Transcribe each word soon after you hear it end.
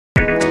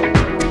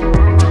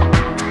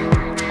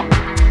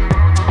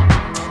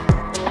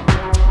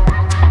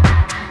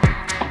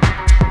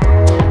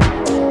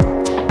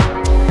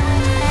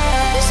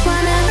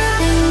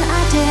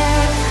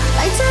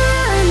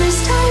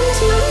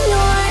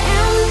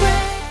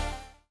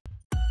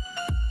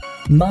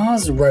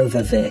Mars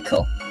Rover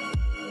vehicle.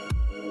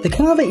 The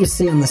car that you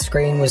see on the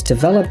screen was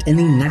developed in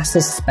the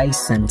NASA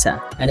Space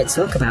Center, and it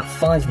took about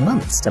 5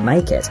 months to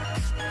make it.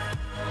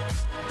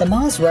 The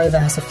Mars Rover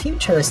has a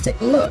futuristic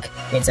look.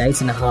 It's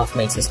 8.5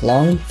 meters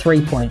long,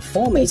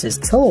 3.4 meters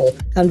tall,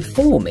 and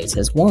 4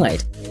 meters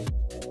wide.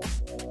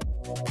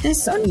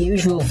 This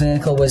unusual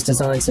vehicle was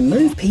designed to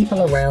move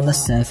people around the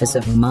surface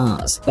of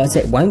Mars, but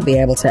it won't be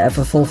able to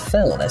ever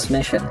fulfill this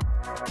mission.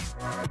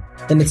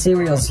 The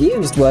materials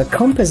used were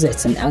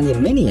composite and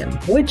aluminium,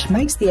 which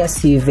makes the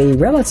SUV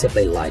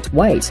relatively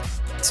lightweight,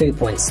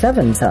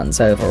 2.7 tons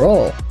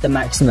overall. The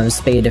maximum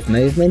speed of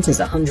movement is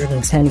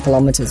 110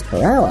 km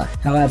per hour.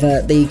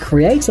 However, the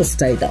creators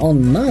state that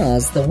on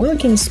Mars, the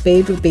working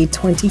speed would be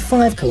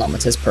 25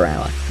 km per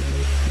hour.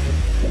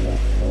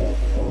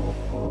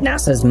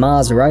 NASA's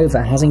Mars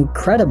rover has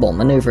incredible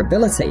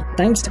maneuverability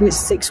thanks to its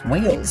 6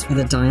 wheels with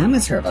a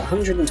diameter of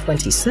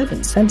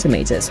 127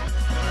 centimeters.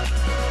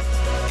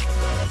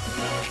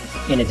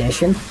 In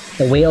addition,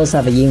 the wheels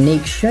have a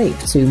unique shape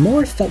to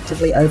more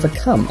effectively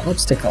overcome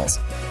obstacles.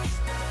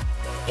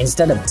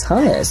 Instead of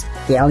tires,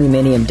 the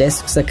aluminium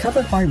discs are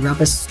covered by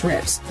rubber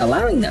strips,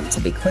 allowing them to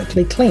be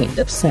quickly cleaned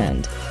of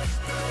sand.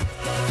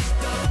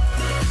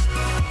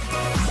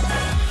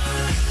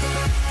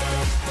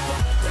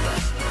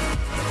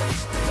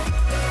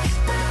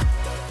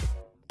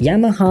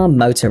 Yamaha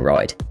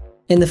MOTOROiD.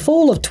 In the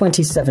fall of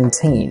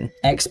 2017,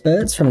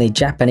 experts from the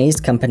Japanese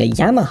company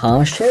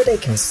Yamaha showed a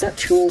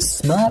conceptual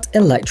smart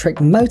electric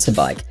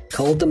motorbike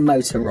called the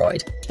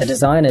MOTORoid. The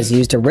designers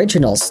used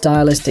original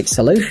stylistic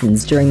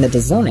solutions during the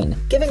design,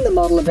 giving the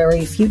model a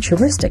very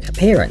futuristic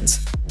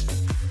appearance.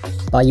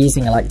 By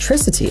using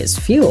electricity as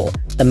fuel,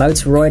 the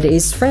MOTORoid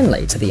is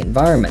friendly to the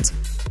environment.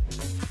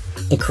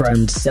 The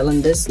chromed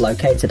cylinders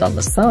located on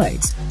the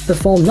sides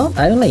perform not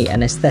only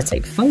an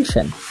aesthetic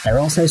function, they're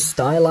also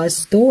stylized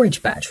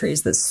storage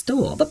batteries that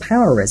store the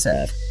power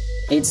reserve.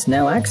 It's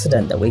no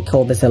accident that we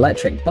call this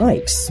electric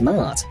bike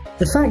smart.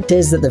 The fact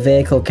is that the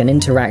vehicle can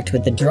interact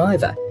with the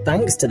driver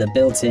thanks to the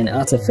built-in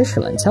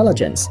artificial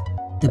intelligence.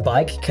 The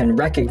bike can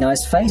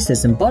recognize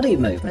faces and body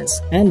movements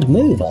and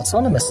move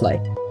autonomously.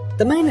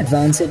 The main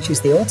advantage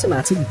is the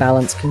automatic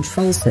balance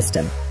control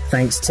system.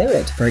 Thanks to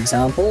it, for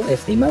example,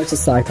 if the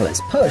motorcycle is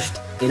pushed,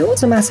 it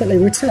automatically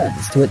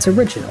returns to its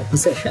original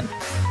position.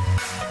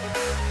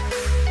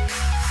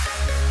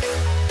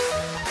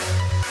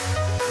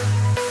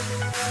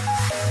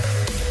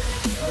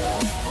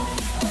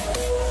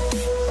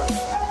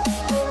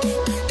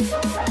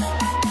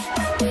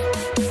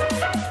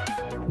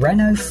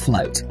 Renault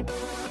Float.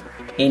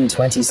 In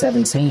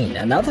 2017,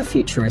 another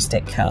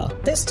futuristic car,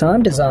 this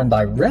time designed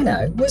by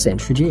Renault, was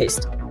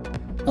introduced.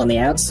 On the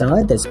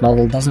outside, this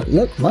model doesn't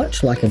look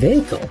much like a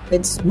vehicle,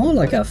 it's more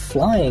like a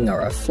flying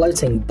or a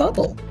floating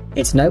bubble.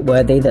 It's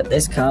noteworthy that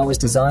this car was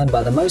designed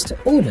by the most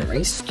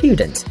ordinary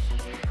student.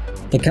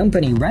 The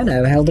company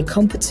Renault held a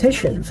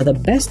competition for the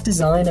best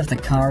design of the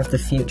car of the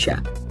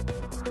future,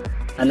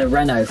 and the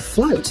Renault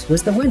Float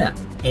was the winner.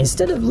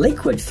 Instead of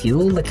liquid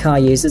fuel, the car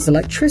uses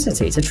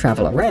electricity to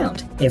travel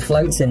around. It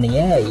floats in the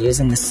air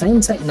using the same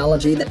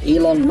technology that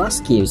Elon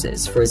Musk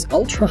uses for his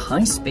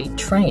ultra-high-speed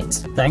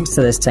trains. Thanks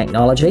to this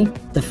technology,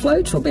 the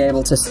float will be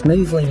able to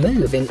smoothly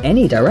move in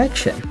any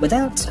direction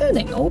without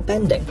turning or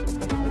bending.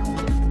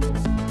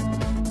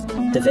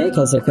 The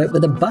vehicle is equipped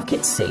with a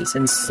bucket seat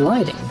and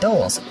sliding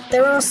doors.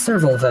 There are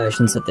several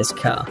versions of this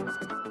car.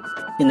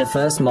 In the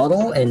first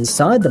model,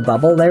 inside the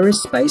bubble there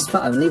is space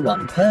for only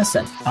one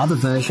person. Other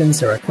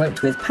versions are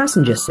equipped with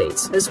passenger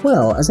seats as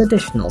well as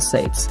additional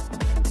seats.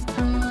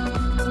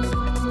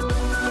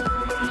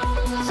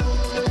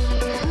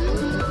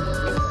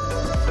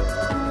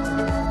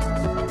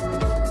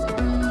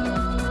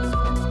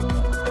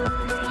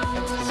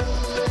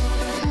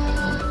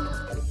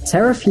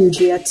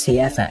 Terrafugia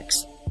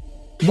TF-X.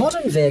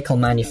 Modern vehicle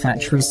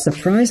manufacturers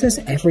surprise us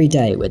every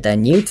day with their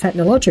new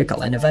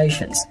technological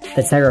innovations.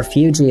 The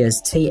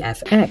Terrafugia's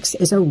TF-X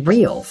is a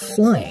real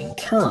flying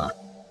car.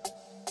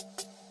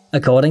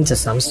 According to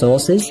some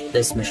sources,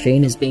 this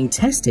machine is being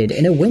tested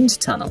in a wind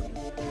tunnel.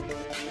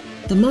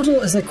 The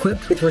model is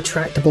equipped with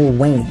retractable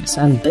wings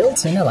and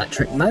built-in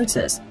electric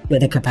motors,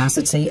 with a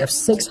capacity of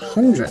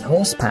 600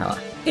 horsepower.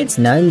 It's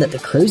known that the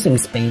cruising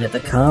speed of the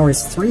car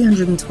is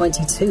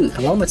 322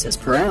 km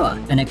per hour,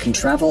 and it can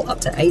travel up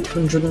to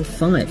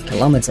 805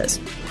 km.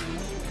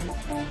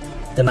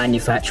 The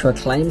manufacturer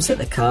claims that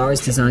the car is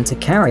designed to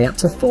carry up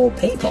to 4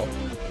 people,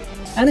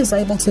 and is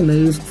able to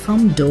move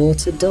from door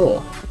to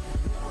door.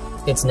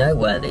 It's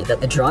noteworthy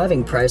that the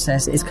driving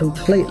process is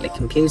completely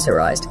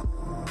computerized.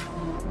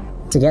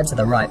 To get to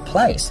the right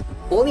place,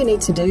 all you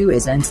need to do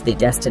is enter the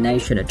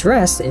destination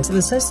address into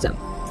the system.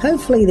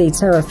 Hopefully the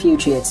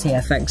Terrafugia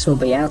TF-X will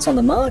be out on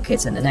the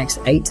market in the next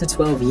 8 to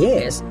 12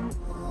 years.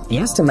 The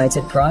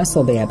estimated price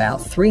will be about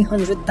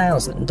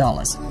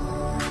 $300,000.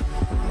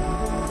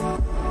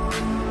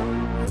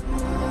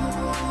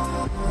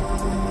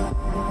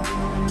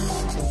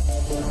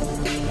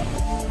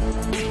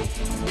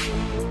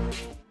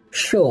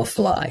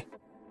 SureFly.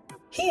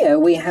 Here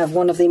we have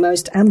one of the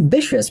most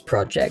ambitious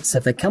projects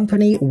of the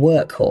company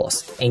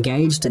Workhorse,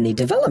 engaged in the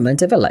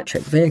development of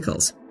electric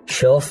vehicles.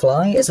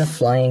 SureFly is a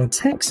flying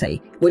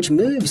taxi, which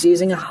moves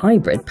using a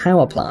hybrid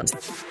power plant.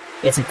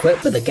 It's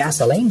equipped with a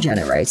gasoline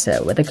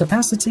generator with a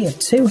capacity of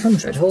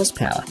 200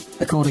 horsepower.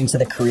 According to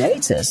the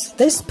creators,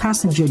 this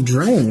passenger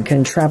drone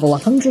can travel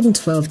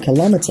 112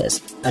 kilometers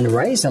and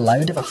raise a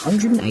load of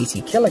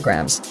 180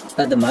 kilograms.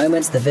 At the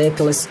moment, the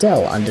vehicle is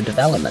still under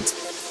development.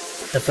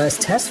 The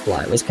first test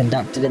flight was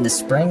conducted in the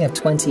spring of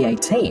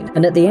 2018,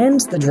 and at the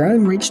end, the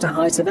drone reached a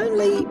height of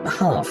only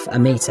half a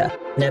meter.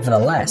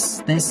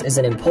 Nevertheless, this is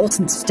an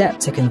important step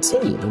to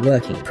continue the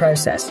working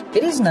process.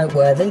 It is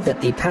noteworthy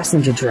that the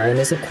passenger drone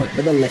is equipped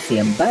with a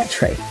lithium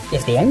battery.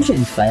 If the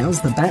engine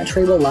fails, the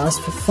battery will last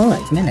for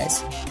 5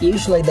 minutes.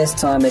 Usually this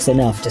time is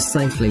enough to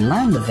safely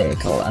land the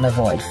vehicle and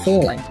avoid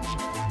falling.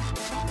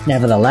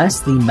 Nevertheless,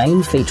 the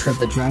main feature of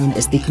the drone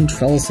is the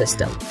control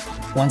system.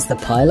 Once the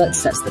pilot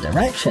sets the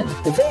direction,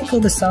 the vehicle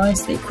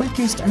decides the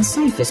quickest and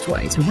safest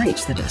way to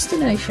reach the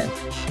destination.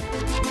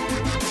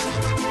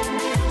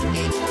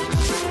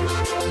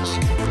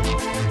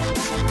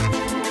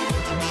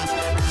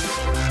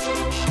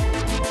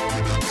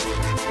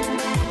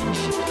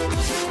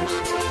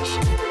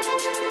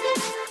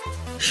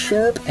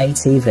 SHERP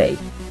ATV.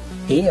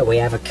 Here we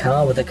have a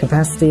car with a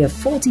capacity of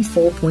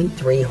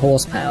 44.3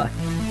 horsepower.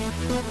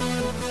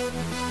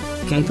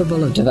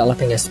 Capable of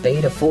developing a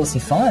speed of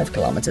 45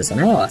 kilometers an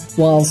hour,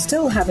 while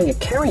still having a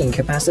carrying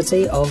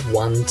capacity of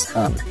 1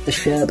 ton. The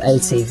SHERP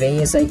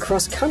ATV is a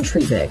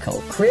cross-country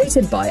vehicle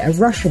created by a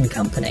Russian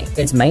company.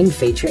 Its main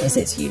feature is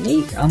its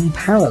unique,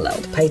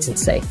 unparalleled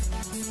patency.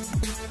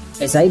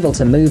 It's able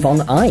to move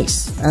on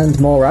ice, and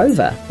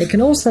moreover, it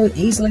can also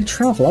easily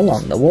travel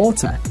along the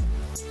water.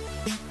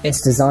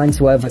 It's designed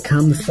to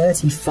overcome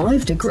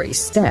 35-degree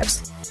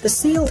steps. The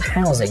sealed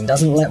housing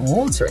doesn't let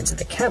water into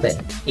the cabin.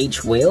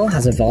 Each wheel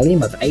has a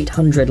volume of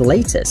 800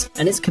 litres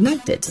and is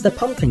connected to the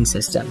pumping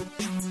system.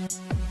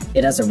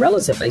 It has a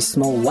relatively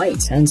small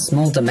weight and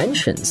small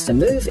dimensions to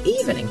move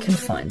even in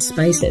confined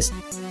spaces.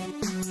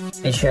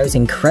 It shows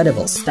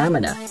incredible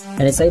stamina,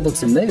 and it's able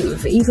to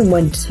move even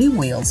when 2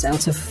 wheels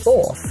out of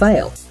 4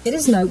 fail. It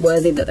is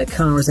noteworthy that the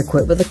car is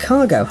equipped with a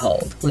cargo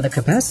hold with a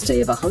capacity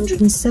of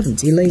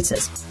 170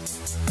 litres.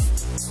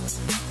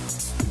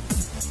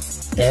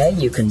 There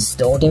you can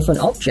store different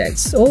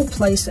objects or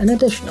place an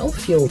additional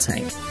fuel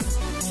tank.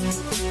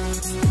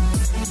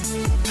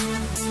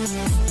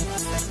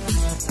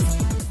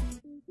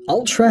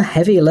 Ultra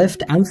Heavy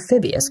Lift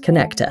Amphibious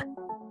Connector.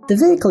 The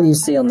vehicle you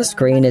see on the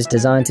screen is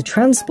designed to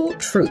transport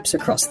troops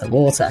across the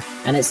water,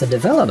 and it's a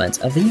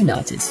development of the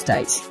United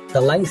States. The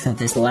length of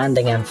this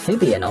landing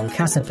amphibian on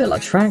Caterpillar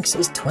tracks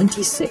is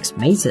 26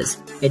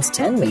 meters. It's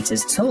 10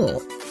 meters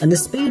tall, and the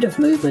speed of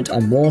movement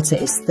on water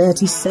is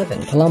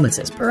 37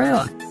 kilometers per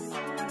hour.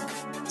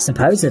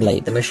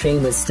 Supposedly, the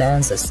machine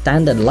withstands a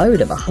standard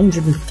load of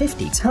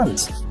 150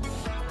 tons.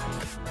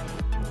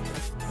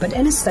 But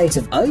in a state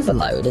of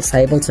overload, it's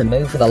able to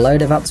move with a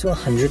load of up to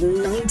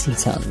 190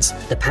 tons.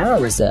 The power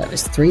reserve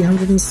is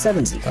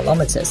 370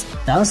 kilometers.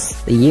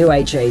 Thus, the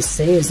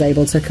UHAC is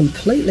able to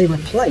completely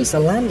replace a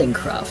landing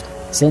craft,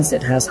 since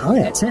it has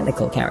higher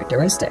technical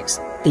characteristics.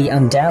 The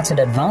undoubted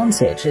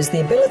advantage is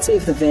the ability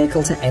of the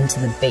vehicle to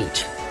enter the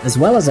beach, as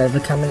well as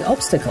overcoming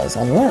obstacles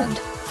on land.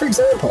 For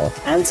example,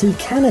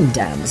 anti-cannon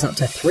dams up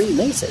to 3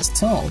 meters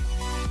tall.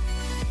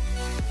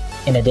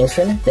 In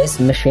addition, this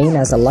machine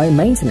has a low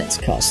maintenance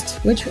cost,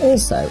 which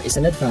also is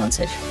an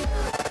advantage.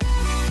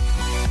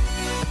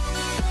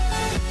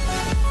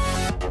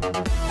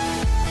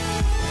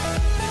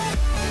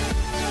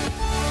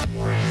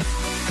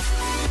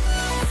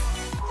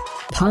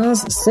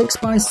 PARS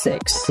 6x6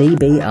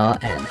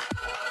 CBRN.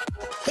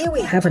 Here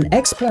we have an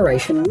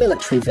exploration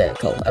military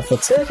vehicle of the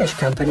Turkish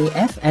company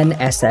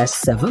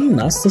FNSS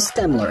Savunma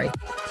Sistemleri.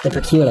 The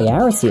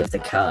peculiarity of the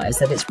car is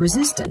that it's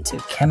resistant to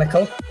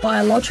chemical,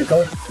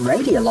 biological,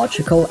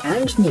 radiological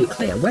and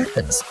nuclear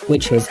weapons,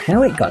 which is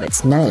how it got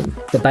its name.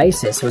 The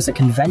basis was a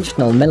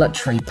conventional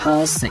military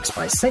PARS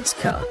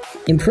 6x6 car.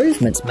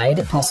 Improvements made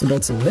it possible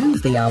to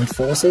move the armed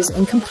forces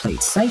in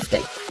complete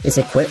safety. It's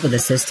equipped with a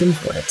system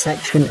for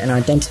detection and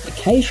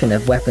identification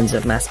of weapons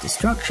of mass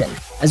destruction,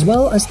 as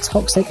well as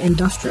toxic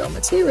industrial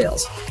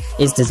materials.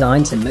 It's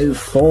designed to move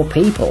 4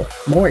 people,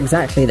 more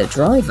exactly the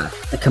driver,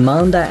 the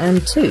commander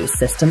and 2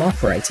 system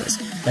operators.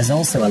 There's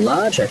also a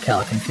larger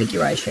car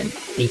configuration,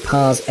 the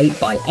PARS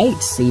 8x8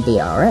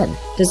 CBRN,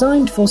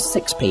 designed for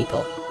 6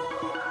 people.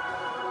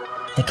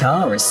 The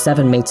car is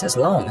 7 meters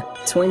long,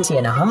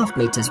 20.5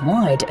 meters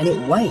wide, and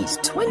it weighs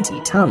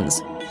 20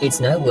 tons. It's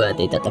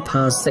noteworthy that the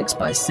PARS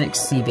 6x6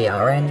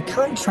 CBRN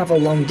can't travel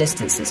long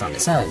distances on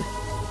its own.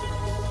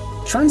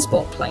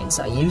 Transport planes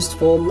are used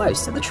for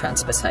most of the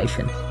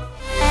transportation.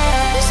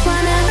 Just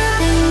want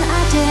everything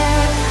I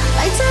dare.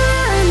 Like to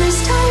learn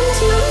this time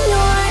to